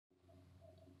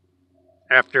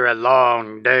After a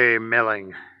long day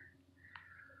milling,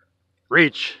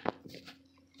 reach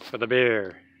for the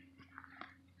beer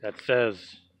that says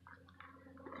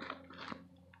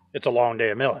it's a long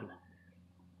day of milling.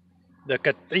 The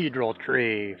Cathedral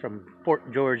Tree from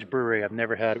Fort George Brewery. I've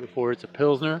never had it before. It's a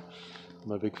Pilsner.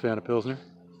 I'm a big fan of Pilsner.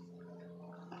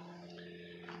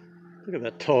 Look at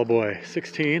that tall boy.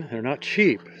 16. They're not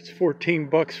cheap. It's 14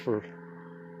 bucks for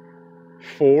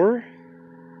 4.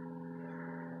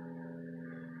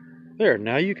 There,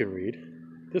 now you can read.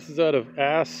 This is out of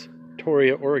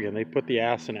Astoria, Oregon. They put the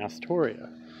ass in Astoria.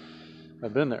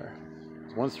 I've been there.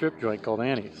 There's one strip joint called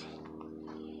Annie's.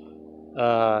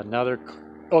 We're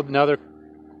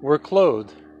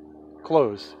closed.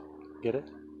 Closed. Get it?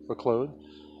 We're closed.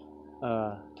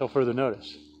 Till further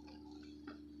notice.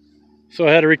 So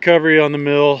I had a recovery on the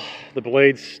mill. The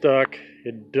blade's stuck.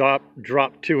 It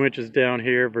dropped 2 inches down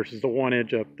here versus the 1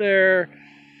 inch up there.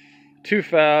 Too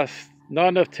fast. Not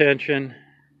enough tension.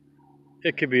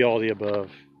 It could be all the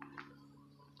above.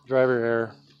 Driver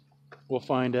error. We'll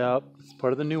find out. It's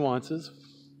part of the nuances.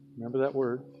 Remember that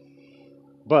word.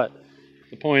 But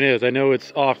the point is, I know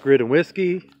it's off-grid and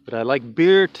whiskey, but I like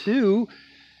beer too.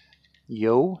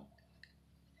 Yo.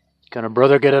 Can a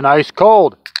brother get an ice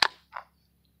cold?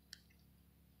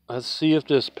 Let's see if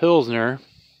this Pilsner,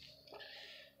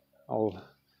 I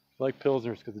like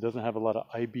Pilsners because it doesn't have a lot of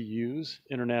IBUs,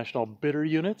 International Bitter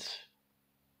Units.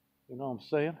 You know what I'm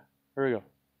saying? Here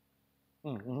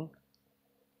we go.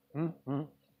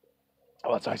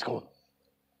 Oh, that's ice cold.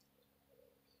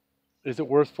 Is it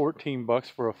worth 14 bucks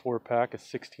for a 4-pack of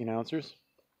 16 ounces?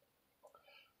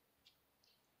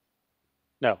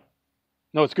 No.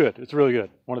 No, it's good. It's really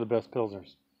good. One of the best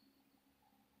Pilsners.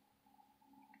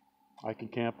 I can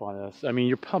camp on this. I mean,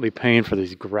 you're probably paying for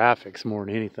these graphics more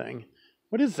than anything.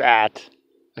 What is that?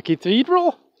 A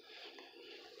cathedral?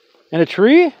 And a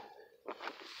tree?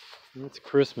 It's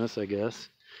Christmas, I guess.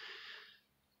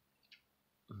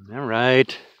 All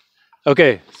right.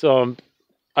 Okay, so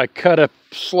I cut a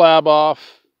slab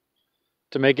off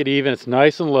to make it even. It's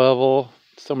nice and level.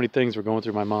 So many things were going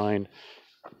through my mind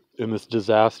in this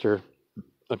disaster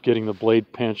of getting the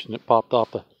blade pinched and it popped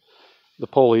off the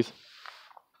pulleys.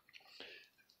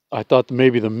 I thought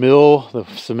maybe the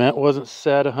cement wasn't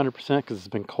set 100% because it's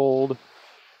been cold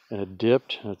and it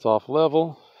dipped and it's off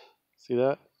level. See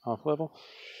that? Off level.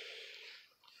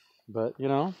 But, you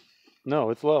know,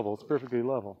 no, it's level. It's perfectly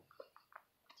level.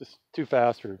 Just too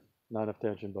fast or not enough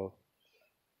tension both.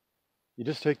 You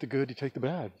just take the good, you take the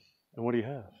bad. And what do you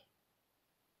have?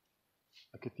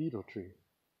 A cathedral tree.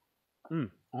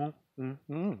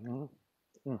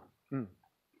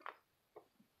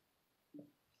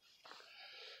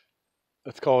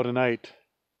 Let's call it a night.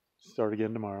 Start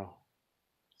again tomorrow.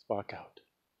 Spock out.